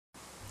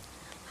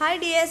Hi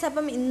dears.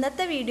 അപ്പം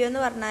ഇന്നത്തെ video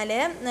എന്ന് പറഞ്ഞാൽ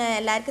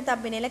എല്ലാവർക്കും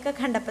തമ്പനയിലൊക്കെ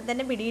കണ്ടപ്പോൾ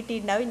തന്നെ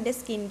പിടികിട്ടിയിട്ടുണ്ടാവും. എൻ്റെ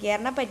സ്കിൻ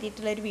കെയറിനെ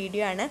പറ്റിയിട്ടുള്ളൊരു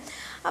വീഡിയോ ആണ്.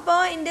 അപ്പോൾ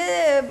എൻ്റെ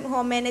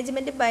ഹോം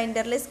മാനേജ്മെൻറ്റ്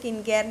ബൈൻഡറിൽ സ്കിൻ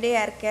കെയറിൻ്റെ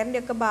ഹെയർ കെയറിൻ്റെ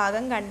ഒക്കെ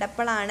ഭാഗം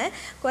കണ്ടപ്പോഴാണ്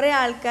കുറേ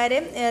ആൾക്കാർ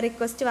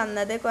റിക്വസ്റ്റ്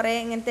വന്നത്, കുറേ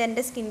ഇങ്ങനത്തെ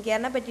എൻ്റെ സ്കിൻ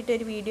കെയറിനെ പറ്റിയിട്ട്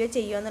ഒരു വീഡിയോ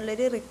ചെയ്യുമോ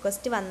എന്നുള്ളൊരു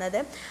റിക്വസ്റ്റ് വന്നത്.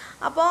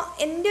 അപ്പോൾ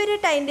എൻ്റെ ഒരു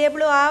ടൈം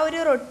ടേബിളും ആ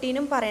ഒരു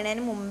റൊട്ടീനും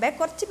പറയുന്നതിന് മുമ്പേ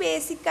കുറച്ച്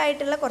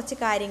ബേസിക്കായിട്ടുള്ള കുറച്ച്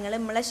കാര്യങ്ങൾ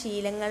നമ്മളെ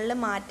ശീലങ്ങളിൽ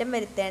മാറ്റം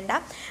വരുത്തേണ്ട,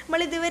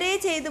 നമ്മളിതുവരെ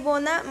ചെയ്തു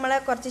പോകുന്ന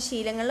നമ്മളെ കുറച്ച്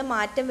ശീലങ്ങളിൽ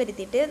മാറ്റം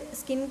വരുത്തിയിട്ട്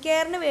സ്കിൻ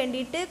കെയറിന്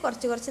വേണ്ടിയിട്ട്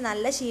കുറച്ച്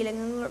നല്ല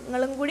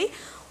ശീലങ്ങളും കൂടി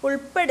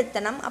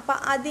ഉൾപ്പെടുത്തണം. അപ്പോൾ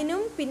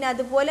അതിനും പിന്നെ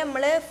അതുപോലെ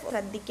നമ്മൾ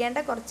ശ്രദ്ധിക്കേണ്ട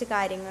കുറച്ച്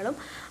കാര്യങ്ങളും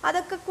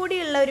അതൊക്കെ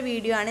കൂടിയുള്ള ഒരു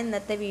വീഡിയോ ആണ്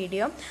ഇന്നത്തെ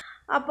വീഡിയോ.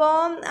 അപ്പോൾ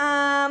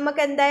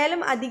നമുക്ക്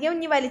എന്തായാലും അധികം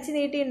ഇനി വലിച്ചു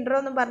നീട്ടി ഇൻട്രോ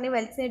എന്ന് പറഞ്ഞ്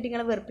വലിച്ചു നീട്ടി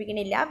നിങ്ങൾ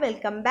വെറുപ്പിക്കണില്ല.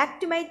 Welcome back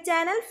to my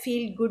channel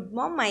feel good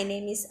mom. My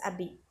name is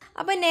Abi.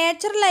 അപ്പോൾ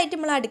നാച്ചുറലായിട്ട്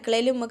നമ്മൾ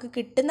അടുക്കളയിൽ നമുക്ക്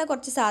കിട്ടുന്ന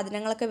കുറച്ച്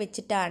സാധനങ്ങളൊക്കെ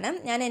വെച്ചിട്ടാണ്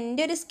ഞാൻ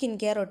എൻ്റെ ഒരു സ്കിൻ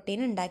കെയർ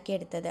റൊട്ടീൻ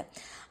ഉണ്ടാക്കിയെടുത്തത്.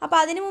 അപ്പോൾ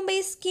അതിനു മുമ്പ്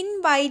ഈ സ്കിൻ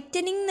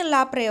വൈറ്റനിങ് എന്നുള്ള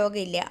ആ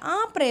പ്രയോഗം ഇല്ല, ആ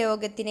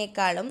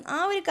പ്രയോഗത്തിനേക്കാളും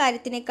ആ ഒരു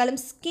കാര്യത്തിനേക്കാളും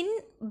സ്കിൻ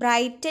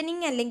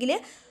ബ്രൈറ്റനിങ് അല്ലെങ്കിൽ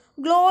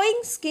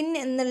ഗ്ലോയിങ് സ്കിൻ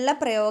എന്നുള്ള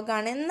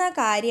പ്രയോഗമാണ് എന്ന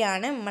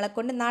കാര്യമാണ് നമ്മളെ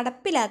കൊണ്ട്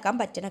നടപ്പിലാക്കാൻ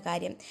പറ്റുന്ന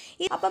കാര്യം.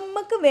 അപ്പം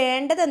നമുക്ക്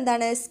വേണ്ടത്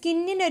എന്താണ്?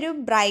 സ്കിന്നിനൊരു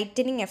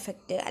ബ്രൈറ്റനിങ്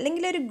എഫക്റ്റ്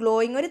അല്ലെങ്കിൽ ഒരു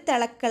ഗ്ലോയിങ്, ഒരു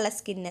തിളക്കമുള്ള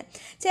സ്കിന്ന്.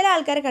 ചില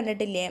ആൾക്കാരെ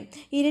കണ്ടിട്ടില്ലേ,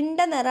 ഇരുണ്ട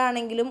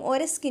നിറമാണെങ്കിലും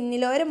ഓരോ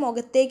സ്കിന്നിൽ ഓരോ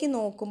മുഖത്തേക്ക്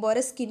നോക്കുമ്പോൾ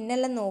ഓരോ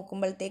സ്കിന്നെല്ലാം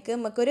നോക്കുമ്പോഴത്തേക്ക്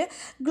നമുക്കൊരു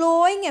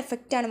ഗ്ലോയിങ്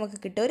എഫക്റ്റാണ് നമുക്ക്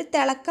കിട്ടുക, ഒരു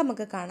തിളക്കം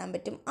നമുക്ക് കാണാൻ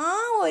പറ്റും. ആ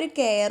ഒരു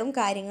കെയറും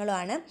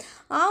കാര്യങ്ങളുമാണ്,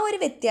 ആ ഒരു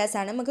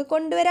വ്യത്യാസമാണ് നമുക്ക്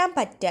കൊണ്ടുവരാൻ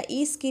പറ്റുക,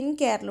 ഈ സ്കിൻ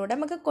കെയറിലൂടെ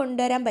നമുക്ക്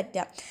കൊണ്ടുവരാൻ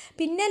പറ്റുക.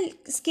 പിന്നെ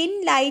സ്കിൻ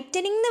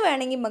ലൈറ്റനിങ് എന്ന്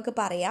വേണമെങ്കിൽ നമുക്ക്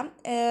പറയാം,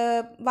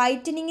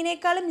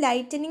 വൈറ്റനിങ്ങിനേക്കാളും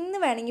ലൈറ്റനിങ് എന്ന്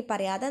വേണമെങ്കിൽ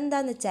പറയാം.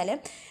 അതെന്താണെന്ന് വെച്ചാൽ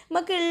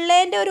നമുക്ക്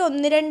ഉള്ളതിൻ്റെ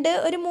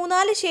ഒരു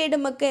 3-4 ഷെയ്ഡ്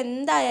നമുക്ക്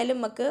എന്തായാലും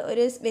നമുക്ക്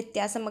ഒരു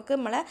വ്യത്യാസം നമുക്ക്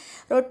നമ്മളെ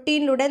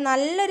റൊട്ടീനിലൂടെ,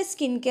 നല്ലൊരു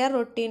സ്കിൻ കെയർ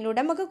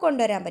റൊട്ടീനിലൂടെ നമുക്ക്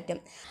കൊണ്ടുവരാൻ പറ്റും.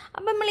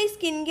 അപ്പം നമ്മൾ ഈ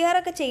സ്കിൻ കെയർ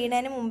ഒക്കെ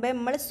ചെയ്യുന്നതിന് മുമ്പേ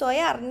നമ്മൾ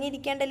സ്വയം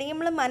അറിഞ്ഞിരിക്കേണ്ട അല്ലെങ്കിൽ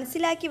നമ്മൾ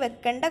മനസ്സിലാക്കി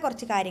വെക്കേണ്ട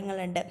കുറച്ച്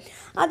കാര്യങ്ങളുണ്ട്.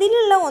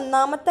 അതിലുള്ള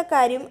ഒന്നാമത്തെ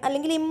കാര്യം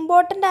അല്ലെങ്കിൽ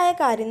ഇമ്പോർട്ടൻ്റ് ആയ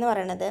കാര്യം എന്ന്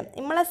പറയുന്നത്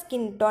നമ്മളെ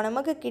സ്കിൻ ടോൺ,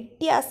 നമുക്ക്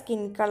കിട്ടിയ ആ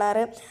സ്കിൻ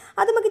കളറ്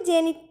അത് നമുക്ക്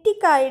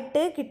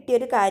ജെനറ്റിക്കായിട്ട്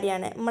കിട്ടിയൊരു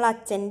കാര്യമാണ്. നമ്മളെ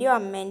അച്ഛൻ്റെയോ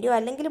അമ്മേൻ്റെയോ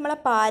അല്ലെങ്കിൽ നമ്മളെ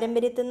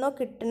പാരമ്പര്യത്തിൽ നിന്നോ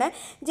കിട്ടുന്ന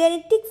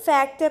ജെനറ്റിക്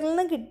ഫാക്ടറിൽ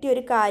നിന്ന്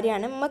കിട്ടിയൊരു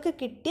കാര്യമാണ് നമുക്ക്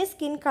കിട്ടിയ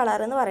സ്കിൻ കളർ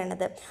എന്ന്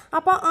പറയുന്നത്.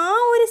 അപ്പോൾ ആ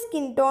ഒരു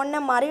സ്കിൻ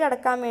ടോണിനെ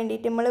മറികടക്കാൻ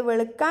വേണ്ടിയിട്ട്, നമ്മൾ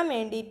വെളുക്കാൻ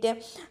വേണ്ടിയിട്ട്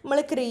നമ്മൾ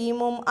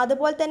ക്രീമും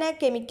അതുപോലെ തന്നെ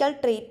കെമിക്കൽ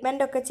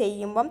ട്രീറ്റ്മെൻ്റ് ഒക്കെ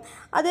ചെയ്യുമ്പം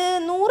അത്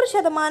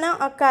 100%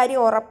 ആ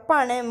കാര്യം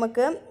ഉറപ്പാണ്.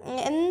 നമുക്ക്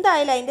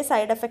എന്തായാലും അതിൻ്റെ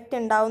സൈഡ് എഫക്റ്റ്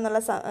ഉണ്ടാവും എന്നുള്ള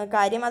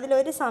കാര്യം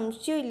അതിലൊരു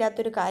സംശയവും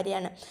ഇല്ലാത്തൊരു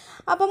കാര്യമാണ്.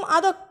 അപ്പം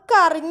അതൊക്കെ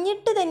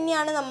അറിഞ്ഞിട്ട്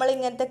തന്നെയാണ് നമ്മൾ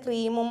ഇങ്ങനത്തെ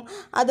ക്രീമും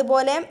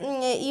അതുപോലെ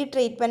ഈ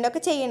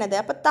ട്രീറ്റ്മെൻറ്റൊക്കെ ചെയ്യണത്.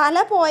 അപ്പോൾ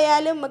തല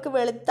പോയാലും നമുക്ക്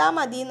വെളുത്താൽ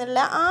മതി എന്നുള്ള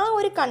ആ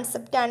ഒരു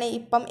കൺസെപ്റ്റാണ്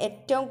ഇപ്പം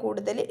ഏറ്റവും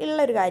കൂടുതൽ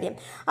ഉള്ളൊരു കാര്യം.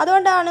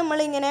 അതുകൊണ്ടാണ്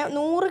നമ്മളിങ്ങനെ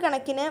 100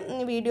 കണക്കിന്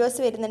വീഡിയോസ്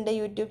വരുന്നുണ്ട്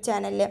യൂട്യൂബ്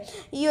ചാനലിൽ.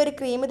 ഈ ഒരു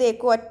ക്രീം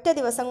തേക്കും, ഒറ്റ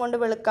ദിവസം കൊണ്ട്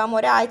വെളുക്കാം,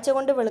 ഒരാഴ്ച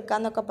കൊണ്ട് വെളുക്കാം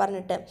എന്നൊക്കെ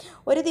പറഞ്ഞിട്ട്.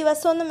 ഒരു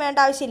ദിവസമൊന്നും വേണ്ട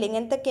ആവശ്യമില്ല.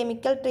 ഇങ്ങനത്തെ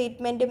കെമിക്കൽ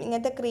ട്രീറ്റ്മെൻറ്റും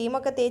ഇങ്ങനത്തെ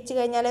ക്രീമൊക്കെ തേച്ച്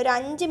കഴിഞ്ഞാൽ ഒരു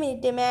 5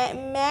 മിനിറ്റ്,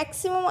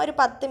 മാക്സിമം ഒരു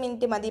 10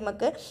 മിനിറ്റ് മതി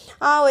നമുക്ക്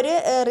ആ ഒരു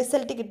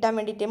റിസൾട്ട് കിട്ടാൻ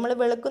വേണ്ടിയിട്ട്. നമ്മൾ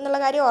വെളുക്കും എന്നുള്ള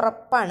കാര്യം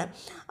ഉറപ്പാണ്.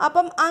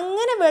 അപ്പം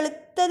അങ്ങനെ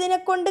വെളുത്തതിനെ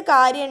കൊണ്ട്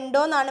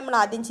കാര്യമുണ്ടോ എന്നാണ് നമ്മൾ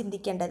ആദ്യം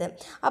ചിന്തിക്കേണ്ടത്.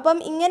 അപ്പം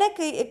ഇങ്ങനെ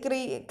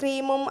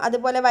ക്രീമും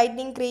അതുപോലെ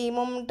വൈറ്റനിങ്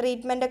ക്രീമും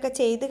ട്രീറ്റ്മെൻറ്റൊക്കെ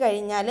ചെയ്ത്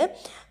കഴിഞ്ഞാൽ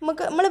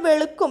നമ്മൾ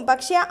വെളുക്കും.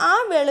 പക്ഷേ ആ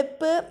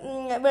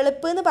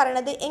വെളുപ്പ് എന്ന്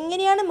പറയുന്നത്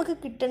എങ്ങനെയാണ് നമുക്ക്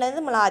കിട്ടുന്നത്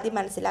നമ്മൾ ആദ്യം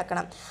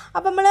മനസ്സിലാക്കണം.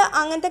 അപ്പം നമ്മൾ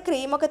അങ്ങനത്തെ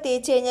ക്രീമൊക്കെ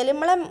തേച്ച് കഴിഞ്ഞാൽ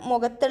നമ്മളെ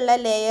മുഖത്തുള്ള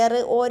ലെയർ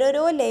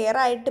ഓരോരോ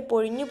ലെയറായിട്ട്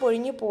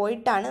പൊഴിഞ്ഞു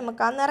പോയിട്ടാണ്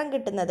നമുക്ക് ആ നിറം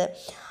കിട്ടുന്നത്.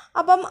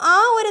 അപ്പം ആ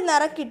ഒരു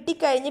നിറം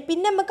കിട്ടിക്കഴിഞ്ഞ്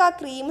പിന്നെ നമുക്ക് ആ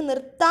ക്രീം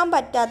നിർത്താൻ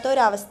പറ്റാത്ത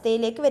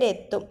ഒരവസ്ഥയിലേക്ക് വരെ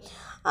എത്തും.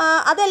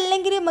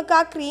 അതല്ലെങ്കിൽ നമുക്ക്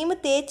ആ ക്രീം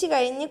തേച്ച്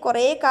കഴിഞ്ഞ്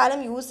കുറേ കാലം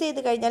യൂസ്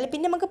ചെയ്ത് കഴിഞ്ഞാൽ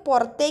പിന്നെ നമുക്ക്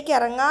പുറത്തേക്ക്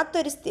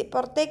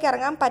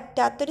ഇറങ്ങാൻ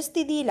പറ്റാത്തൊരു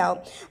സ്ഥിതിയിലാവും.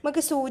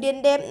 നമുക്ക്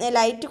സൂര്യൻ്റെ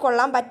ലൈറ്റ്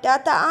കൊള്ളാൻ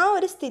പറ്റാത്ത ആ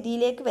ഒരു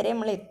സ്ഥിതിയിലേക്ക് വരെ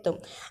നമ്മൾ എത്തും.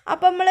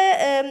 അപ്പം നമ്മൾ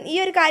ഈ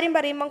ഒരു കാര്യം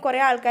പറയുമ്പം കുറേ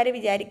ആൾക്കാർ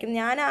വിചാരിക്കും,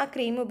 ഞാൻ ആ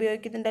ക്രീം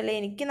ഉപയോഗിക്കുന്നുണ്ടല്ലോ,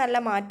 എനിക്ക് നല്ല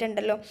മാറ്റം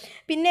ഉണ്ടല്ലോ,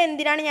 പിന്നെ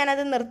എന്തിനാണ്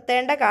ഞാനത്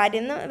നിർത്തേണ്ട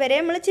കാര്യം എന്ന് വരെ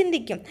നമ്മൾ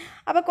ചിന്തിക്കും.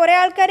 അപ്പോൾ കുറേ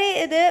ആൾക്കാർ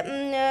ഇത്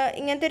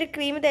ഇങ്ങനത്തെ ഒരു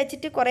ക്രീം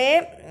തേച്ചിട്ട് കുറേ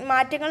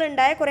മാറ്റങ്ങൾ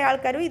ഉണ്ടായ കുറേ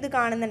ആൾക്കാരും ഇത്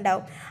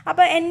കാണുന്നുണ്ടാവും.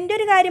 അപ്പോൾ എൻ്റെ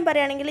ഒരു കാര്യം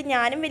പറയുകയാണെങ്കിൽ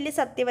ഞാനും വലിയ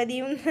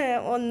സത്യവതിയും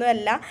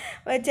ഒന്നുമല്ല.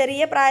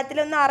 ചെറിയ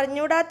പ്രായത്തിലൊന്നും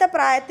അറിഞ്ഞൂടാത്ത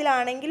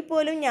പ്രായത്തിലാണെങ്കിൽ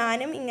പോലും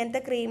ഞാനും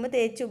ഇങ്ങനത്തെ ക്രീം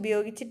തേച്ച്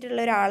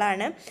ഉപയോഗിച്ചിട്ടുള്ള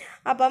ഒരാളാണ്.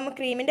 അപ്പം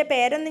ക്രീമിൻ്റെ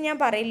പേരൊന്നും ഞാൻ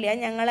പറയില്ല.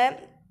 ഞങ്ങളെ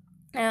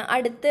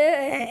അടുത്ത്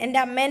എൻ്റെ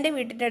അമ്മേൻ്റെ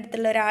വീട്ടിൻ്റെ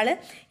അടുത്തുള്ള ഒരാൾ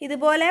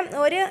ഇതുപോലെ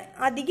ഒരു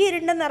അധികം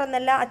ഇരുണ്ട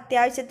നിറമെന്നല്ല,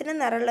 അത്യാവശ്യത്തിന്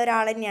നിറമുള്ള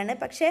ഒരാൾ തന്നെയാണ്.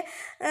 പക്ഷേ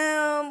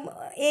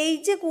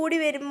ഏജ് കൂടി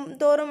വരും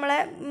തോറും നമ്മളെ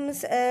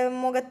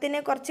മുഖത്തിന്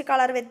കുറച്ച്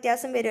കളർ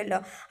വ്യത്യാസം വരുമല്ലോ.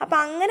 അപ്പോൾ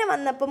അങ്ങനെ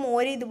വന്നപ്പം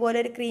ഇതുപോലെ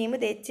ഒരു ക്രീം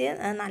തേച്ച്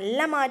നല്ല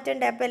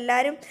മാറ്റമുണ്ട്. അപ്പോൾ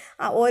എല്ലാവരും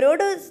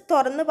ഓരോട്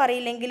തുറന്ന്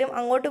പറയില്ലെങ്കിലും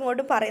അങ്ങോട്ടും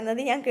ഇങ്ങോട്ടും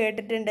പറയുന്നത് ഞാൻ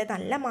കേട്ടിട്ടുണ്ട്,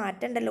 നല്ല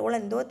മാറ്റം ഉണ്ടല്ലോ, ഓൾ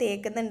എന്തോ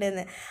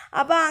തേക്കുന്നുണ്ടെന്ന്.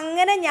 അപ്പോൾ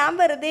അങ്ങനെ ഞാൻ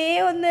വെറുതെ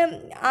ഒന്ന്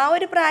ആ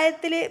ഒരു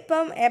പ്രായത്തിൽ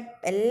ഇപ്പം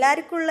എല്ലാവരും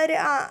എല്ലാവർക്കും ഉള്ളൊരു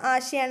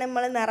ആശയാണ്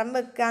നമ്മൾ നിറം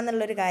വെക്കുക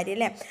എന്നുള്ളൊരു കാര്യം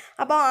അല്ലേ.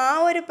 അപ്പോൾ ആ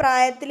ഒരു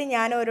പ്രായത്തിൽ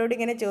ഞാൻ ഓരോട്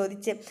ഇങ്ങനെ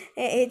ചോദിച്ച്,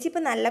 ചേച്ചി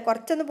ഇപ്പം നല്ല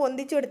കുറച്ചൊന്ന്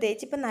പൊന്തിച്ചു കൊടുത്ത്,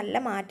 ചേച്ചി ഇപ്പം നല്ല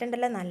മാറ്റം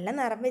ഉണ്ടല്ലോ, നല്ല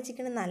നിറം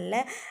വെച്ചിരിക്കണം,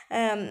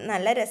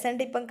 നല്ല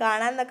രസമുണ്ട് ഇപ്പം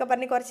കാണാമെന്നൊക്കെ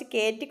പറഞ്ഞ് കുറച്ച്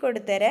കയറ്റി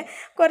കൊടുത്തേരെ.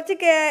 കുറച്ച്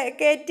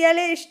കയറ്റിയാൽ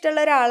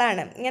ഇഷ്ടമുള്ള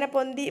ഒരാളാണ്, ഇങ്ങനെ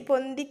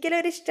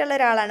പൊന്തിക്കലൊരു ഇഷ്ടമുള്ള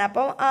ഒരാളാണ്.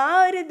 അപ്പോൾ ആ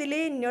ഒരു ഇതിൽ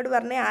എന്നോട്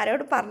പറഞ്ഞ്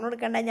ആരോട് പറഞ്ഞു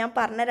കൊടുക്കണ്ട, ഞാൻ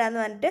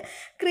പറഞ്ഞുതരാമെന്ന് പറഞ്ഞിട്ട്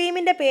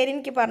ക്രീമിൻ്റെ പേര്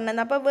എനിക്ക് പറഞ്ഞു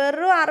തന്നു. അപ്പോൾ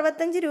വെറും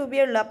 65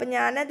 രൂപയേ ഉള്ളൂ. അപ്പോൾ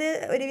ഞാനത്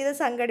ഒരുവിധം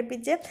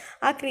സംഘടിപ്പിച്ച്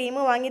ആ ക്രീം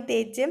വാങ്ങി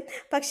തേച്ച്.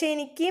 പക്ഷേ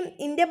എനിക്ക്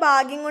എൻ്റെ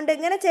ഭാഗ്യം കൊണ്ട്,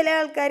 ഇങ്ങനെ ചില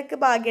ആൾക്കാർക്ക്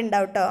ഭാഗ്യം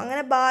ഉണ്ടാവും കേട്ടോ,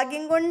 അങ്ങനെ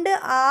ഭാഗ്യം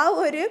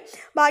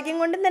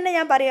കൊണ്ട് തന്നെ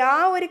ഞാൻ പറയും, ആ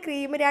ഒരു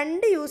ക്രീം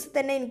 2 യൂസ്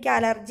തന്നെ എനിക്ക്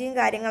അലർജിയും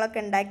കാര്യങ്ങളൊക്കെ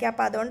ഉണ്ടാക്കി.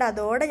 അപ്പോൾ അതുകൊണ്ട്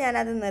അതോടെ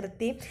ഞാനത്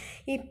നിർത്തി.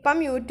 ഇപ്പം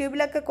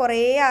യൂട്യൂബിലൊക്കെ കുറേ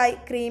ആയി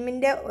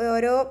ക്രീമിൻ്റെ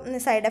ഓരോ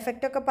സൈഡ്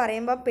എഫക്റ്റൊക്കെ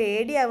പറയുമ്പോൾ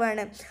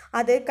പേടിയാവുകയാണ്,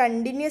 അത്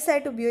കണ്ടിന്യൂസ്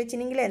ആയിട്ട്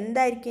ഉപയോഗിച്ചിട്ടുണ്ടെങ്കിൽ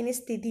എന്തായിരിക്കും ഇനി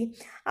സ്ഥിതി.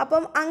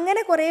 അപ്പം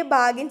അങ്ങനെ കുറേ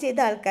ഭാഗ്യം ചെയ്ത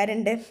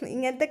ആൾക്കാരുണ്ട്.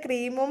 ഇങ്ങനത്തെ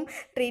ക്രീമും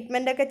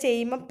ട്രീറ്റ്മെൻറ്റൊക്കെ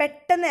ചെയ്യുമ്പോൾ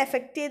പെട്ടെന്ന്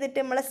എഫക്റ്റ് ചെയ്തിട്ട്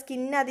നമ്മളെ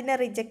സ്കിൻ അതിനെ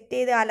റിജക്റ്റ്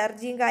ചെയ്ത്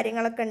അലർജിയും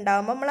കാര്യങ്ങളൊക്കെ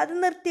ഉണ്ടാകുമ്പോൾ നമ്മളത്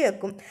നിർത്തി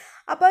വെക്കും.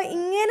 അപ്പോൾ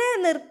ഇങ്ങനെ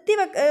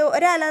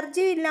ഒരു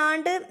അലർജി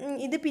ഇല്ലാണ്ട്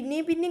ഇത്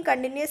പിന്നെയും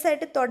കണ്ടിന്യൂസ്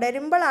ആയിട്ട്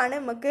തുടരുമ്പോഴാണ്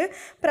നമുക്ക്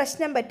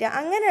പ്രശ്നം പറ്റുക.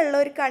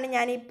 അങ്ങനെയുള്ളവർക്കാണ്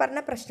ഞാൻ ഈ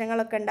പറഞ്ഞ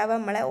പ്രശ്നങ്ങളൊക്കെ ഉണ്ടാവുക.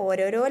 നമ്മളെ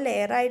ഓരോരോ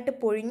ലെയറായിട്ട്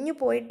പൊഴിഞ്ഞു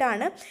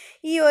പോയിട്ടാണ്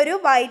ഈ ഒരു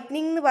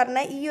വൈറ്റനിങ് എന്ന്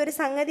പറഞ്ഞാൽ ഈ ഒരു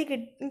സംഗതി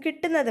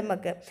കിട്ടുന്നത്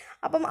നമുക്ക്.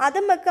 അപ്പം അത്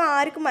നമുക്ക്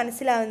ആർക്കും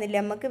മനസ്സിലാവുന്നില്ല.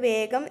 നമുക്ക്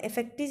വേഗം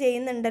എഫക്റ്റ്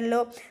ചെയ്യുന്നുണ്ടല്ലോ,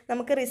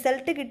 നമുക്ക്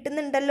റിസൾട്ട്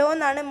കിട്ടുന്നുണ്ടല്ലോ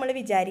എന്നാണ് നമ്മൾ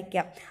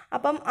വിചാരിക്കുക.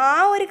 അപ്പം ആ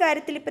ഒരു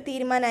കാര്യത്തിൽ ഇപ്പോൾ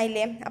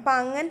തീരുമാനമായില്ലേ. അപ്പോൾ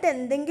അങ്ങനത്തെ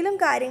എന്തെങ്കിലും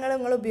കാര്യങ്ങൾ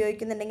നിങ്ങൾ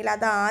ഉപയോഗിക്കുന്നുണ്ടെങ്കിൽ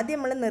അത് ആദ്യം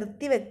നമ്മൾ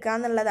നിർത്തി വെക്കുക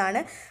എന്നുള്ളതാണ്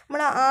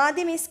നമ്മൾ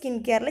ആദ്യം ഈ സ്കിൻ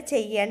കെയറിൽ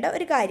ചെയ്യേണ്ട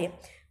ഒരു കാര്യം.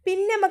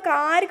 പിന്നെ നമുക്ക്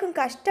ആർക്കും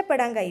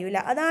കഷ്ടപ്പെടാൻ കഴിയില്ല,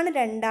 അതാണ്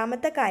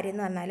രണ്ടാമത്തെ കാര്യം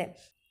എന്ന് പറഞ്ഞാൽ.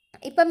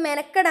 ഇപ്പം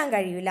മെനക്കെടാൻ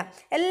കഴിയില്ല,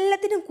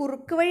 എല്ലാത്തിനും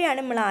കുറുക്ക് വഴിയാണ്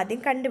നമ്മൾ ആദ്യം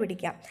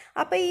കണ്ടുപിടിക്കുക.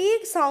 അപ്പോൾ ഈ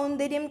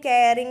സൗന്ദര്യം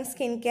കെയറിങ്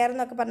സ്കിൻ കെയർ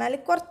എന്നൊക്കെ പറഞ്ഞാൽ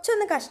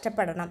കുറച്ചൊന്ന്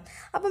കഷ്ടപ്പെടണം.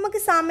 അപ്പോൾ നമുക്ക്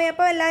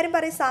അപ്പോൾ എല്ലാവരും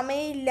പറയും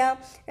സമയമില്ല,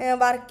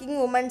 വർക്കിംഗ്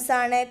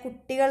വുമൻസാണ്,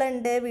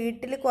 കുട്ടികളുണ്ട്,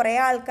 വീട്ടിൽ കുറേ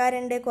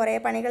ആൾക്കാരുണ്ട്, കുറേ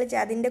പണികൾ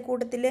ചെയ്യുക, അതിൻ്റെ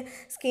കൂട്ടത്തിൽ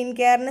സ്കിൻ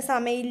കെയറിന്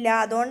സമയമില്ല,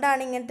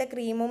 അതുകൊണ്ടാണ് ഇങ്ങനത്തെ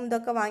ക്രീമും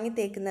ഇതൊക്കെ വാങ്ങി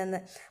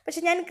തേക്കുന്നതെന്ന്.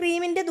 പക്ഷെ ഞാൻ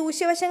ക്രീമിൻ്റെ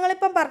ദൂഷ്യവശങ്ങൾ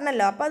ഇപ്പം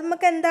പറഞ്ഞല്ലോ, അപ്പോൾ അത്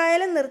നമുക്ക്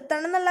എന്തായാലും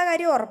നിർത്തണം എന്നുള്ള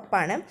കാര്യം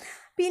ഉറപ്പാണ്.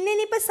 പിന്നെ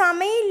ഇനിയിപ്പോൾ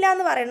സമയമില്ല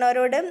എന്ന്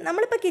പറയുന്നവരോട്,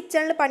 നമ്മളിപ്പോൾ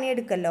കിച്ചണിൽ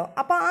പണിയെടുക്കല്ലോ,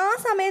 അപ്പോൾ ആ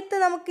സമയത്ത്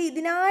നമുക്ക്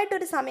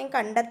ഇതിനായിട്ടൊരു സമയം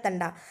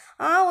കണ്ടെത്തണ്ട.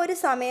 ആ ഒരു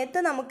സമയത്ത്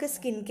നമുക്ക്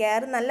സ്കിൻ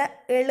കെയർ നല്ല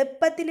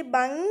എളുപ്പത്തിൽ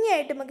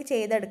ഭംഗിയായിട്ട് നമുക്ക്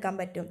ചെയ്തെടുക്കാൻ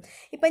പറ്റും.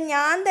 ഇപ്പം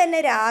ഞാൻ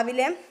തന്നെ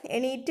രാവിലെ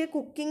എണീറ്റ്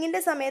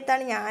കുക്കിങ്ങിൻ്റെ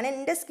സമയത്താണ് ഞാൻ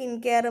എൻ്റെ സ്കിൻ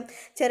കെയറും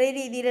ചെറിയ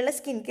രീതിയിലുള്ള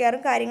സ്കിൻ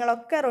കെയറും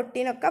കാര്യങ്ങളൊക്കെ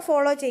റൊട്ടീനൊക്കെ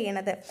ഫോളോ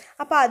ചെയ്യണത്.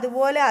 അപ്പോൾ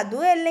അതുപോലെ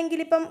അതും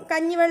അല്ലെങ്കിൽ ഇപ്പം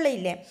കഞ്ഞിവെള്ളം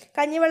ഇല്ലേ,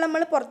 കഞ്ഞിവെള്ളം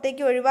നമ്മൾ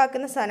പുറത്തേക്ക്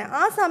ഒഴിവാക്കുന്ന സാധനം,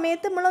 ആ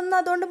സമയത്ത് നമ്മളൊന്ന്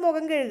അതുകൊണ്ട്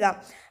മുഖം കഴുകാം.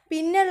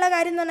 പിന്നെയുള്ള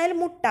കാര്യം എന്ന് പറഞ്ഞാൽ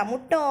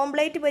മുട്ട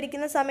ഓംപ്ലേറ്റ്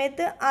പൊരിക്കുന്ന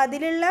സമയത്ത്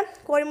അതിലുള്ള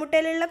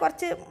കോഴിമുട്ടയിലുള്ള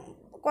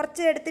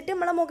കുറച്ച് എടുത്തിട്ട്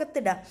നമ്മളെ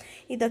മുഖത്തിടുക.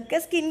 ഇതൊക്കെ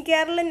സ്കിൻ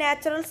കെയറിൽ,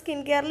 നാച്ചുറൽ സ്കിൻ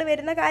കെയറിൽ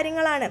വരുന്ന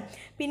കാര്യങ്ങളാണ്.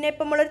 പിന്നെ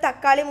ഇപ്പം നമ്മളൊരു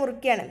തക്കാളി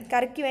മുറിക്കുകയാണ്,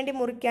 കറിക്ക് വേണ്ടി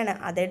മുറിക്കുകയാണ്,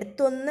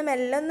 അതെടുത്തൊന്ന്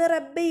മെല്ലെ ഒന്ന്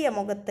റബ്ബ് ചെയ്യുക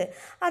മുഖത്ത്,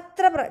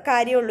 അത്ര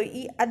കാര്യമുള്ളൂ.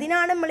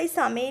 അതിനാണ് നമ്മൾ ഈ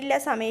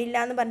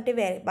സമയമില്ല എന്ന്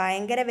പറഞ്ഞിട്ട്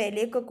ഭയങ്കര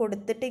വിലയൊക്കെ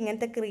കൊടുത്തിട്ട്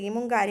ഇങ്ങനത്തെ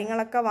ക്രീമും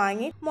കാര്യങ്ങളൊക്കെ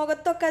വാങ്ങി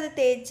മുഖത്തൊക്കെ അത്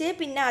തേച്ച്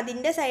പിന്നെ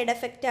അതിൻ്റെ സൈഡ്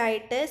എഫക്റ്റ്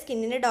ആയിട്ട്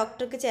സ്കിന്നിന്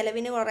ഡോക്ടർക്ക്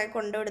ചിലവിന് കുറേ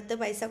കൊണ്ടുകൊടുത്ത്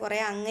പൈസ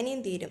കുറേ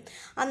അങ്ങനെയും തീരും.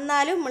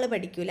 എന്നാലും നമ്മൾ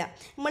പഠിക്കില്ല.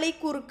 നമ്മൾ ഈ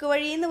കുറുക്ക്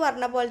വഴി എന്ന്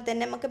പറഞ്ഞ പോലെ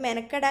തന്നെ നമുക്ക്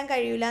മെനക്കെടാൻ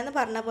എന്ന്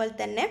പറഞ്ഞ പോലെ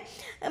തന്നെ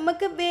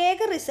നമുക്ക്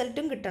വേഗം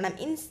റിസൾട്ടും കിട്ടണം,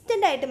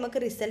 ഇൻസ്റ്റൻ്റായിട്ട് നമുക്ക്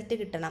റിസൾട്ട്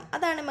കിട്ടണം.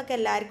 അതാണ് നമുക്ക്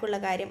എല്ലാവർക്കും ഉള്ള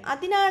കാര്യം.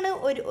 അതിനാണ്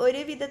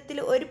ഒരു വിധത്തിൽ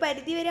ഒരു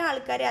പരിധി വരെ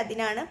ആൾക്കാർ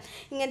അതിനാണ്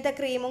ഇങ്ങനത്തെ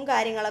ക്രീമും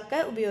കാര്യങ്ങളൊക്കെ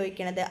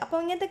ഉപയോഗിക്കുന്നത്. അപ്പോൾ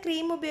ഇങ്ങനത്തെ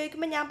ക്രീം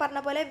ഉപയോഗിക്കുമ്പോൾ ഞാൻ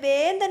പറഞ്ഞ പോലെ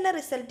വേഗം തന്നെ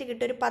റിസൾട്ട്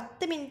കിട്ടും. ഒരു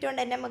 10 മിനിറ്റ്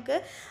കൊണ്ട് തന്നെ നമുക്ക്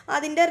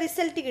അതിൻ്റെ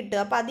റിസൾട്ട് കിട്ടും.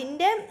 അപ്പോൾ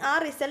അതിൻ്റെ ആ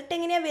റിസൾട്ട്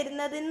എങ്ങനെയാണ്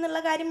വരുന്നത്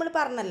എന്നുള്ള കാര്യം നമ്മൾ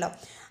പറഞ്ഞല്ലോ.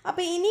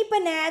 അപ്പോൾ ഇനിയിപ്പോൾ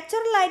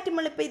നാച്ചുറലായിട്ട്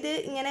നമ്മളിപ്പോൾ ഇത്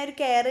ഇങ്ങനെ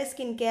ഒരു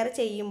സ്കിൻ കെയർ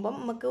ചെയ്യുമ്പം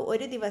നമുക്ക്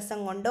ഒരു ദിവസം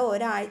കൊണ്ടോ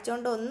ഒരാഴ്ച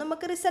കൊണ്ടോ ഒന്നും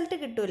നമുക്ക് റിസൾട്ട്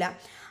കിട്ടില്ല.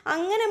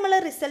 അങ്ങനെ നമ്മൾ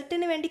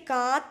റിസൾട്ടിന് വേണ്ടി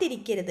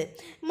കാത്തിരിക്കരുത്.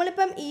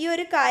 നമ്മളിപ്പം ഈ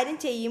ഒരു കാര്യം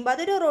ചെയ്യുമ്പോൾ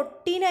അതൊരു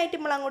റൊട്ടീനായിട്ട്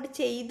നമ്മൾ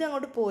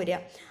അങ്ങോട്ട് പോരുക.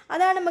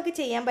 അതാണ് നമുക്ക്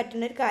ചെയ്യാൻ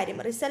പറ്റുന്ന ഒരു കാര്യം.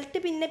 റിസൾട്ട്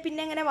പിന്നെ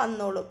ഇങ്ങനെ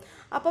വന്നോളും.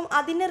 അപ്പം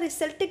അതിന്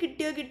റിസൾട്ട്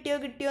കിട്ടിയോ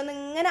എന്ന്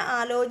ഇങ്ങനെ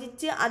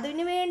ആലോചിച്ച്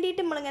അതിന് വേണ്ടിയിട്ട്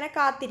നമ്മളിങ്ങനെ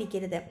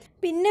കാത്തിരിക്കരുത്.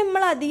 പിന്നെ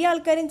നമ്മൾ അധികം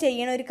ആൾക്കാരും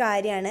ചെയ്യണ ഒരു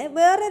കാര്യമാണ്,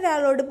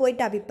 വേറൊരാളോട്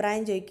പോയിട്ട്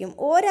അഭിപ്രായം ചോദിക്കും.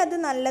 ഓരത്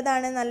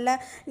നല്ലതാണ്,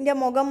 എൻ്റെ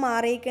മുഖം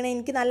മാറിയിരിക്കണേ,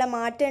 എനിക്ക് നല്ല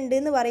മാറ്റം ഉണ്ട്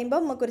എന്ന് പറയുമ്പോൾ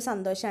നമുക്കൊരു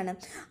സന്തോഷമാണ്.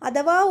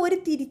 അഥവാ ഒരു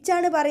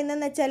തിരിച്ചാണ്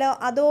പറയുന്നതെന്ന് വെച്ചാൽ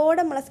അതോടെ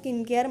നമ്മളെ സ്കിൻ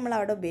കെയർ നമ്മൾ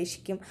അവിടെ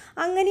ഉപേക്ഷിക്കും.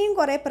 അങ്ങനെയും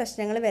കുറേ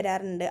പ്രശ്നങ്ങൾ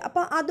വരാറുണ്ട്.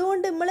 അപ്പോൾ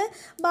അതുകൊണ്ട് നമ്മൾ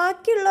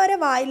ബാക്കിയുള്ളവരെ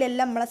വായിലല്ല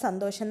നമ്മളെ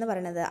സന്തോഷം എന്ന്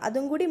പറയുന്നത്,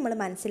 അതും കൂടി നമ്മൾ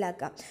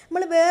മനസ്സിലാക്കാം.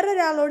 നമ്മൾ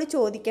വേറൊരാളോട്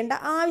ചോദിക്കേണ്ട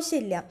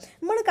ആവശ്യമില്ല.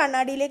 നമ്മൾ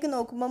കണ്ണാടിയിലേക്ക്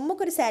നോക്കുമ്പോൾ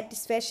നമുക്കൊരു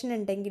സാറ്റിസ്ഫാക്ഷൻ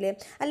ഉണ്ടെങ്കിൽ,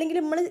 അല്ലെങ്കിൽ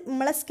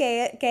നമ്മളെ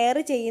കെയർ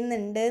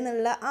ചെയ്യുന്നുണ്ട്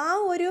എന്നുള്ള ആ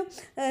ഒരു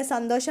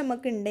സന്തോഷം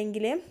നമുക്ക്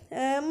ഉണ്ടെങ്കിൽ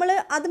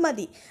അത്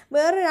മതി.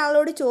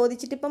 വേറൊരാളോട്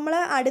ചോദിച്ചിട്ട് ഇപ്പം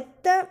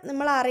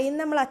നമ്മൾ അറിയുന്ന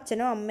നമ്മളെ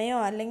അച്ഛനോ അമ്മയോ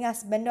അല്ലെങ്കിൽ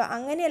ഹസ്ബൻഡോ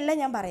അങ്ങനെയല്ല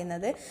ഞാൻ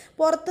പറയുന്നത്,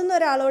 പുറത്തുനിന്ന്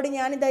വേറൊരാളോട്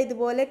ഞാനിതാ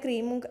ഇതുപോലെ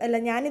ക്രീമും അല്ല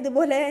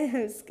ഞാനിതുപോലെ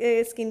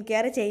സ്കിൻ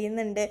കെയർ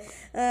ചെയ്യുന്നുണ്ട്,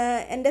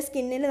 എൻ്റെ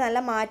സ്കിന്നിന് നല്ല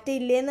മാറ്റം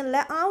ഇല്ലേ എന്നുള്ള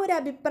ആ ഒരു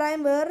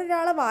അഭിപ്രായം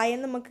വേറൊരാളെ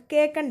വായെന്ന് നമുക്ക്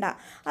കേൾക്കണ്ട.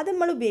 അത്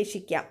നമ്മൾ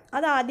ഉപേക്ഷിക്കാം,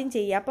 അത് ആദ്യം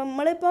ചെയ്യുക. അപ്പം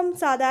നമ്മളിപ്പം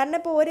സാധാരണ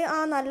ഇപ്പോൾ ഒരു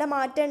നല്ല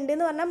മാറ്റം ഉണ്ട്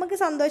എന്ന് പറഞ്ഞാൽ നമുക്ക്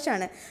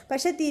സന്തോഷമാണ്.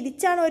 പക്ഷേ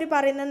തിരിച്ചാണ് ഒരു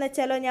പറയുന്നതെന്ന്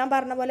വെച്ചാലോ, ഞാൻ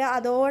പറഞ്ഞ പോലെ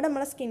അതോടെ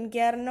നമ്മളെ സ്കിൻ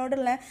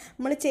കെയറിനോടുള്ള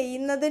നമ്മൾ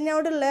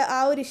ചെയ്യുന്നതിനോടുള്ള ആ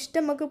ഒരു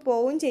ഇഷ്ടം നമുക്ക്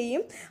പോവുകയും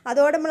ചെയ്യും,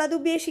 അതോടെ നമ്മളത്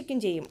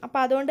ഉപേക്ഷിക്കുകയും ചെയ്യും.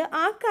 അപ്പോൾ അതുകൊണ്ട്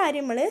ആ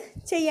കാര്യം നമ്മൾ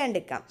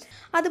ചെയ്യാണ്ടിരിക്കാം.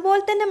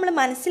 അതുപോലെ തന്നെ നമ്മൾ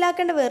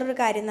മനസ്സിലാക്കേണ്ട വേറൊരു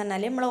കാര്യം എന്ന്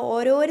പറഞ്ഞാൽ നമ്മൾ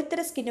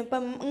ഓരോരുത്തരുടെ സ്കിന്നും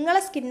ഇപ്പം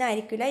നിങ്ങളെ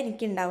സ്കിന്നായിരിക്കില്ല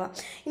എനിക്കുണ്ടാവുക,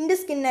 എൻ്റെ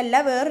സ്കിന്നല്ല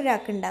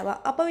വേറൊരാൾക്ക് ഉണ്ടാവുക.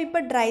 അപ്പം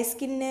ഇപ്പോൾ dry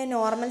skin,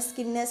 normal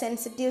skin,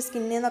 sensitive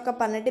skin എന്നൊക്കെ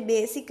പറഞ്ഞിട്ട്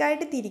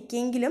ബേസിക്കായിട്ട്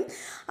തിരിക്കുമെങ്കിലും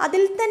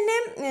അതിൽ തന്നെ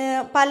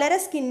പലരെ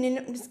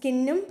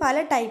സ്കിന്നും പല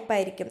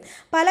ടൈപ്പായിരിക്കും.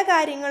 പല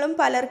കാര്യങ്ങളും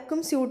പലർക്കും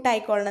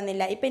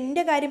സ്യൂട്ടായിക്കൊള്ളണമെന്നില്ല. ഇപ്പം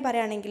എൻ്റെ കാര്യം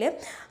പറയുകയാണെങ്കിൽ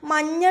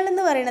മഞ്ഞൾ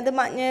എന്ന് പറയുന്നത്,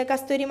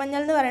 കസ്തൂരി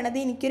മഞ്ഞൾ എന്ന് പറയുന്നത്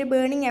എനിക്കൊരു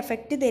ബേണിങ്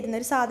എഫക്റ്റ്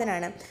തരുന്നൊരു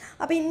സാധനമാണ്.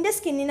 അപ്പോൾ എൻ്റെ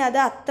സ്കിന്നിന് അത്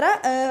അത്ര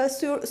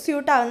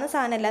സ്യൂട്ടാവുന്ന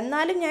സാധനമല്ല.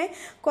 എന്നാലും ഞാൻ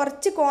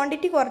കുറച്ച്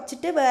ക്വാണ്ടിറ്റി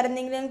കുറച്ചിട്ട് വേറെ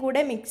എന്തെങ്കിലും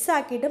കൂടെ മിക്സ്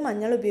ആക്കിയിട്ട്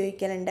മഞ്ഞൾ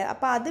ഉപയോഗിക്കലുണ്ട്.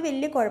 അപ്പോൾ അത്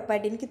വലിയ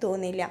കുഴപ്പമായിട്ട് എനിക്ക്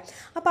തോന്നിയില്ല.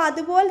 അപ്പോൾ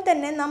അതുപോലെ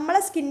തന്നെ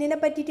നമ്മളെ സ്കിന്നിനെ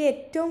പറ്റിയിട്ട്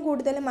ഏറ്റവും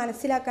കൂടുതൽ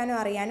മനസ്സിലാക്കാനും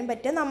അറിയാനും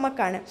പറ്റുക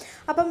നമുക്കാണ്.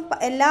 അപ്പം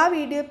പല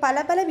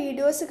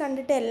വീഡിയോസ്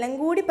കണ്ടിട്ട് എല്ലാം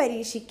കൂടി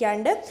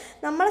പരീക്ഷിക്കാണ്ട്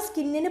നമ്മളെ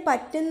സ്കിന്നിന്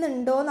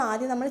പറ്റുന്നുണ്ടോയെന്ന്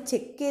ആദ്യം നമ്മൾ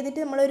ചെക്ക് ചെയ്തിട്ട്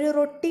നമ്മളൊരു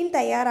റൊട്ടീൻ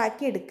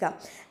തയ്യാറാക്കി എടുക്കാം.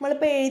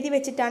 നമ്മളിപ്പോൾ എഴുതി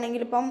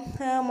വെച്ചിട്ടാണെങ്കിൽ ഇപ്പം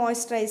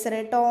മോയ്സ്ചറൈസർ,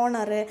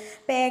 ടോണർ,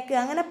 പാക്ക്,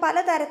 അങ്ങനെ പല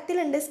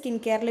തരത്തിലുണ്ട് സ്കിൻ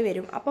കെയറിൽ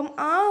വരും. അപ്പം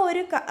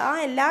ആ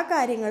എല്ലാ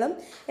കാര്യങ്ങളും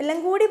എല്ലാം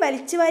കൂടി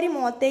വലിച്ചു വാരി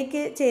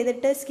മുഖത്തേക്ക്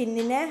ചെയ്തിട്ട്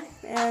സ്കിന്നിനെ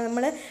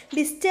നമ്മൾ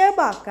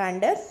ഡിസ്റ്റേബ്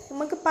ആക്കാണ്ട്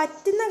നമുക്ക്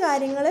പറ്റുന്ന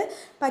കാര്യങ്ങൾ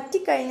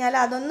പറ്റിക്കഴിഞ്ഞാൽ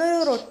അതൊന്നൊരു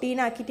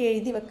റൊട്ടീനാക്കിയിട്ട്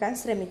എഴുതി വെക്കാൻ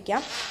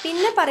ശ്രമിക്കാം.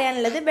 പിന്നെ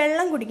പറയാനുള്ളത്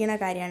വെള്ളം കുടിക്കുന്ന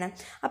കാര്യമാണ്.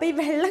 അപ്പോൾ ഈ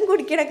വെള്ളം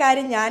കുടിക്കുന്ന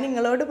കാര്യം ഞാൻ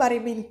നിങ്ങളോട്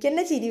പറയുമ്പോൾ എനിക്ക്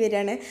തന്നെ ചിരി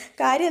വരികയാണ്.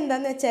 കാര്യം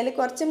എന്താണെന്ന് വെച്ചാൽ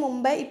കുറച്ച്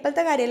മുമ്പേ,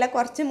 ഇപ്പോഴത്തെ കാര്യമല്ല,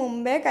 കുറച്ച്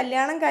മുമ്പേ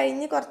കല്യാണം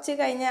കഴിഞ്ഞ്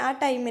ആ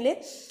ടൈമിൽ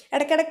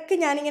ഇടയ്ക്കിടയ്ക്ക്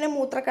ഞാനിങ്ങനെ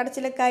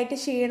മൂത്രക്കടച്ചിലൊക്കെ ആയിട്ട്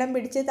ക്ഷീണം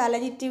പിടിച്ച്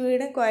തലചുറ്റി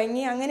വീണ്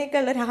കുഴങ്ങി അങ്ങനെയൊക്കെ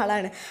ഉള്ള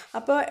ഒരാളാണ്.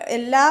 അപ്പോൾ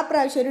എല്ലാ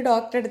പ്രാവശ്യവും ഒരു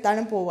ഡോക്ടറെ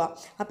അടുത്താണ് പോവുക.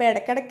 അപ്പോൾ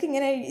ഇടയ്ക്കിടയ്ക്ക്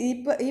ഇങ്ങനെ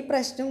ഈ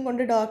പ്രശ്നം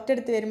കൊണ്ട് ഡോക്ടറെ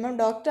അടുത്ത് വരുമ്പം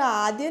ഡോക്ടർ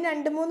ആദ്യം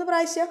 2-3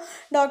 പ്രാവശ്യം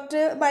ഡോക്ടർ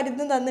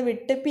മരുന്ന് തന്ന്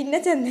വിട്ട്, പിന്നെ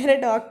ചെന്നേരം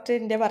ഡോക്ടർ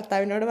എൻ്റെ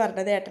ഭർത്താവിനോട്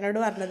പറഞ്ഞത്, ഏട്ടനോട്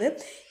പറഞ്ഞത്,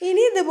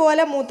 ഇനി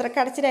ഇതുപോലെ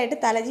മൂത്രക്കടച്ചിലായിട്ട്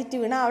തലചുറ്റി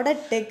വീണ് അവിടെ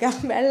ഇട്ടേക്കാം,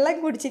 വെള്ളം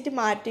കുടിച്ചിട്ട്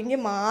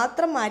മാറ്റുമെങ്കിൽ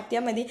മാത്രം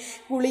മാറ്റിയാൽ മതി,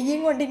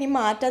 ഗുളികയും കൊണ്ട് ഇനി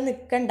മാറ്റാൻ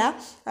നിൽക്കണ്ട.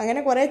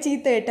 അങ്ങനെ കുറേ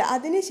ചീത്ത കേട്ട്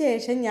അതിന്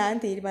ശേഷം ഞാൻ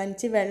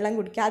തീരുമാനിച്ച് വെള്ളം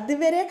കുടിക്കുക.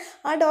 അതുവരെ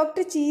ആ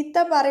ഡോക്ടർ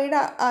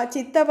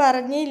ചീത്ത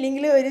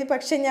പറഞ്ഞില്ലെങ്കിൽ ഒരു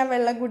പക്ഷേ ഞാൻ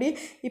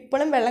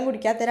ഇപ്പോഴും വെള്ളം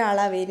കുടിക്കാത്ത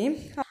ഒരാളാവേനി.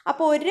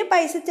 അപ്പോൾ ഒരു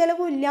പൈസ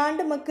ചിലവും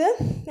ഇല്ലാണ്ട് നമുക്ക്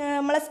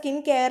നമ്മളെ സ്കിൻ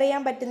കെയർ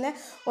ചെയ്യാൻ പറ്റുന്ന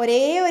ഒരേ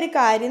ഒരു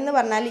കാര്യം എന്ന്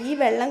പറഞ്ഞാൽ ഈ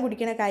വെള്ളം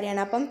കുടിക്കുന്ന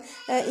കാര്യമാണ്. അപ്പം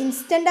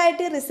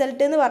ഇൻസ്റ്റൻ്റായിട്ട്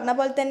റിസൾട്ട് എന്ന് പറഞ്ഞ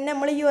പോലെ തന്നെ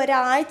നമ്മൾ ഈ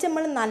ഒരാഴ്ച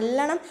നമ്മൾ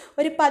നല്ലോണം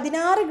ഒരു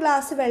 16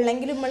 ഗ്ലാസ്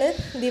വെള്ളമെങ്കിലും നമ്മൾ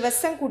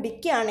ദിവസം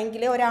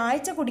കുടിക്കുകയാണെങ്കിൽ,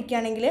 ഒരാഴ്ച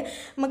കുടിക്കുകയാണെങ്കിൽ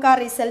നമുക്ക് ആ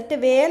റിസൾട്ട്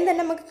വേഗം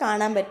തന്നെ നമുക്ക്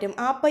കാണാൻ പറ്റും.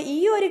 അപ്പോൾ ഈ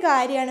ഒരു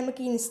കാര്യമാണ്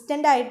നമുക്ക്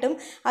ഇൻസ്റ്റൻ്റായിട്ടും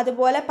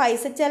അതുപോലെ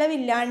പൈസ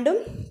ചിലവില്ലാണ്ടും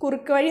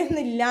കുറുക്ക്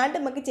വഴിയൊന്നും ഇല്ലാണ്ട്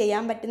നമുക്ക്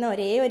ചെയ്യാൻ പറ്റുന്ന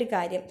ഒരേ ഒരു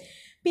കാര്യം.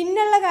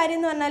 പിന്നെയുള്ള കാര്യം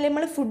എന്ന് പറഞ്ഞാൽ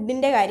നമ്മൾ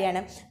ഫുഡിൻ്റെ കാര്യമാണ്.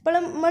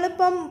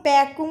 നമ്മളിപ്പം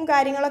പാക്കും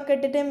കാര്യങ്ങളൊക്കെ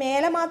ഇട്ടിട്ട്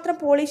മേലെ മാത്രം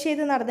പോളിഷ്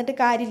ചെയ്ത് നടന്നിട്ട്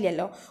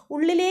കാര്യമില്ലല്ലോ.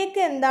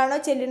 ഉള്ളിലേക്ക് എന്താണോ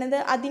ചെല്ലുന്നത്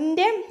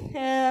അതിൻ്റെ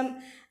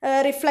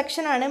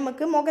റിഫ്ലക്ഷനാണ്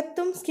നമുക്ക്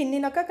മുഖത്തും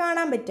സ്കിന്നിനൊക്കെ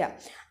കാണാൻ പറ്റുക.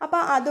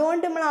 അപ്പോൾ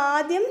അതുകൊണ്ട് നമ്മൾ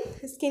ആദ്യം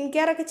സ്കിൻ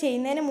കെയർ ഒക്കെ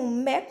ചെയ്യുന്നതിന്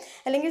മുമ്പേ,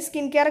 അല്ലെങ്കിൽ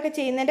സ്കിൻ കെയർ ഒക്കെ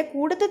ചെയ്യുന്നതിൻ്റെ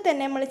കൂട്ടത്തിൽ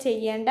തന്നെ നമ്മൾ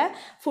ചെയ്യേണ്ട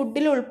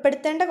ഫുഡിൽ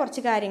ഉൾപ്പെടുത്തേണ്ട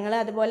കുറച്ച് കാര്യങ്ങൾ,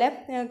 അതുപോലെ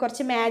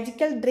കുറച്ച്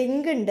മാജിക്കൽ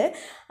ഡ്രിങ്ക് ഉണ്ട്.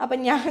 അപ്പം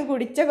ഞാൻ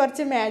കുടിച്ച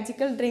കുറച്ച്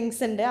മാജിക്കൽ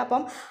ഡ്രിങ്ക്സ് ഉണ്ട്.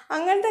 അപ്പം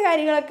അങ്ങനത്തെ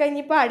കാര്യങ്ങളൊക്കെ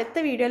ഇനിയിപ്പോൾ അടുത്ത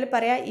വീഡിയോയിൽ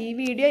പറയാം. ഈ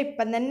വീഡിയോ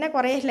ഇപ്പം തന്നെ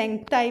കുറേ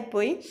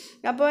ലെങ്ത്തായിപ്പോയി.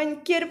 അപ്പോൾ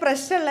എനിക്കൊരു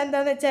പ്രശ്നമുള്ള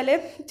എന്താണെന്ന് വെച്ചാൽ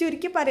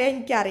ചുരുക്കി പറയാൻ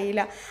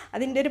എനിക്കറിയില്ല,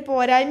 അതിൻ്റെ ഒരു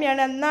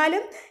പോരായ്മയാണ്.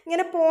 എന്നാലും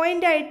ഇങ്ങനെ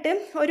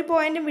ഒരു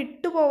പോയിൻ്റ്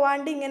വിട്ടു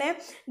പോവാണ്ട് ഇങ്ങനെ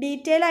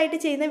ഡീറ്റെയിൽ ആയിട്ട്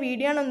ചെയ്യുന്ന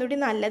വീഡിയോ ആണ് ഒന്നുകൂടി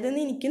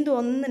നല്ലതെന്ന് എനിക്കും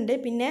തോന്നുന്നുണ്ട്.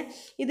 പിന്നെ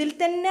ഇതിൽ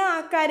തന്നെ ആ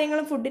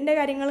കാര്യങ്ങളും ഫുഡിൻ്റെ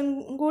കാര്യങ്ങളും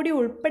കൂടി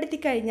ഉൾപ്പെടുത്തി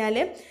കഴിഞ്ഞാൽ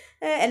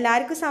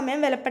എല്ലാവർക്കും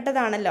സമയം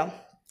വിലപ്പെട്ടതാണല്ലോ,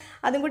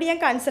 അതും കൂടി ഞാൻ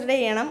കൺസിഡർ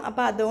ചെയ്യണം.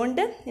 അപ്പോൾ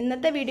അതുകൊണ്ട്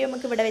ഇന്നത്തെ വീഡിയോ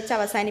നമുക്ക് ഇവിടെ വെച്ച്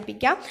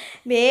അവസാനിപ്പിക്കാം.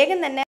 വേഗം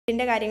തന്നെ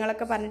ഫുഡിൻ്റെ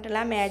കാര്യങ്ങളൊക്കെ പറഞ്ഞിട്ടുള്ള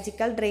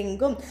മാജിക്കൽ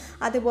ഡ്രിങ്കും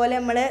അതുപോലെ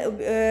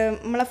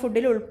നമ്മളെ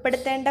ഫുഡിൽ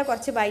ഉൾപ്പെടുത്തേണ്ട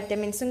കുറച്ച്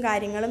വൈറ്റമിൻസും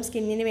കാര്യങ്ങളും,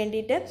 സ്കിന്നിന്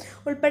വേണ്ടിയിട്ട്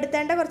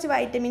ഉൾപ്പെടുത്തേണ്ട കുറച്ച്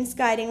വൈറ്റമിൻസ്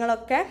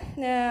കാര്യങ്ങളൊക്കെ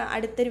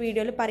അടുത്തൊരു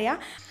വീഡിയോയിൽ പറയാം.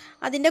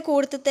 അതിൻ്റെ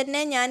കൂട്ടത്തിൽ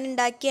തന്നെ ഞാൻ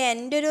ഉണ്ടാക്കിയ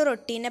എൻ്റെ ഒരു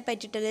റൊട്ടീനെ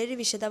പറ്റിയിട്ടുള്ളൊരു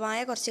വിശദമായ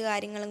കുറച്ച്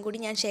കാര്യങ്ങളും കൂടി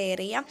ഞാൻ ഷെയർ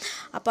ചെയ്യാം.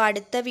 അപ്പോൾ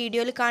അടുത്ത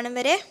വീഡിയോയിൽ കാണും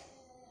വരെ